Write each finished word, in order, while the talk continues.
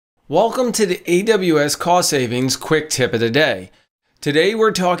Welcome to the AWS Cost Savings Quick Tip of the Day. Today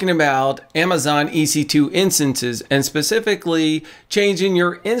we're talking about Amazon EC2 instances and specifically changing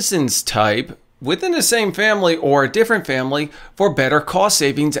your instance type within the same family or a different family for better cost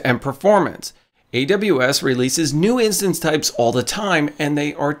savings and performance. AWS releases new instance types all the time and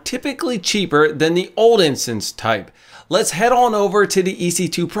they are typically cheaper than the old instance type. Let's head on over to the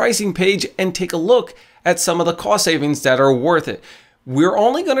EC2 pricing page and take a look at some of the cost savings that are worth it. We're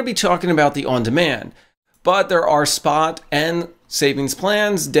only going to be talking about the on-demand, but there are spot and savings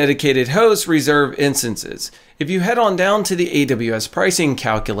plans, dedicated hosts, reserve instances. If you head on down to the AWS pricing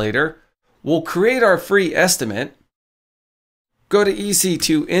calculator, we'll create our free estimate, go to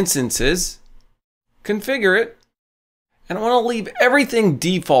EC2 instances, configure it, and I want to leave everything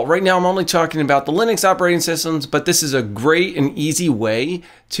default. Right now I'm only talking about the Linux operating systems, but this is a great and easy way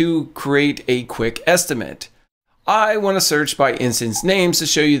to create a quick estimate. I want to search by instance names to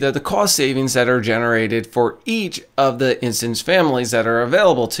show you that the cost savings that are generated for each of the instance families that are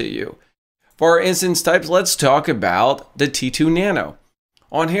available to you. For our instance types, let's talk about the T2 Nano.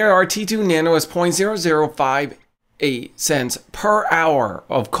 On here, our T2 Nano is 0.0058 cents per hour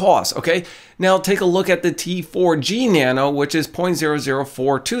of cost. Okay, now take a look at the T4G Nano, which is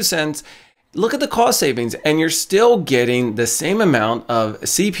 0.0042 cents. Look at the cost savings, and you're still getting the same amount of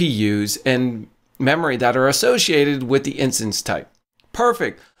CPUs and memory that are associated with the instance type.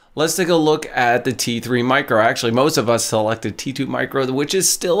 Perfect. Let's take a look at the T3 Micro. Actually, most of us selected T2 Micro, which is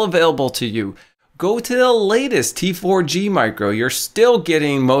still available to you. Go to the latest T4G Micro. You're still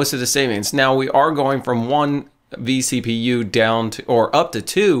getting most of the savings. Now we are going from one vCPU down to or up to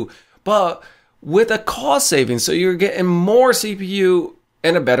two, but with a cost savings. So you're getting more CPU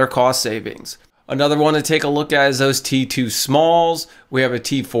and a better cost savings. Another one to take a look at is those T2 smalls. We have a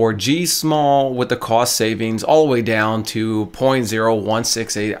T4G small with the cost savings all the way down to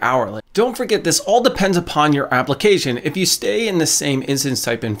 0.0168 hourly. Don't forget, this all depends upon your application. If you stay in the same instance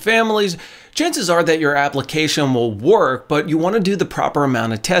type and families, chances are that your application will work, but you want to do the proper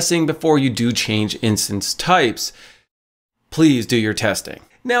amount of testing before you do change instance types. Please do your testing.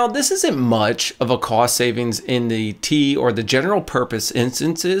 Now, this isn't much of a cost savings in the T or the general purpose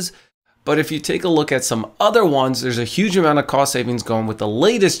instances, but if you take a look at some other ones, there's a huge amount of cost savings going with the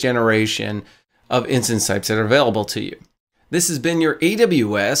latest generation of instance types that are available to you. This has been your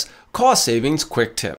AWS Cost Savings Quick Tip.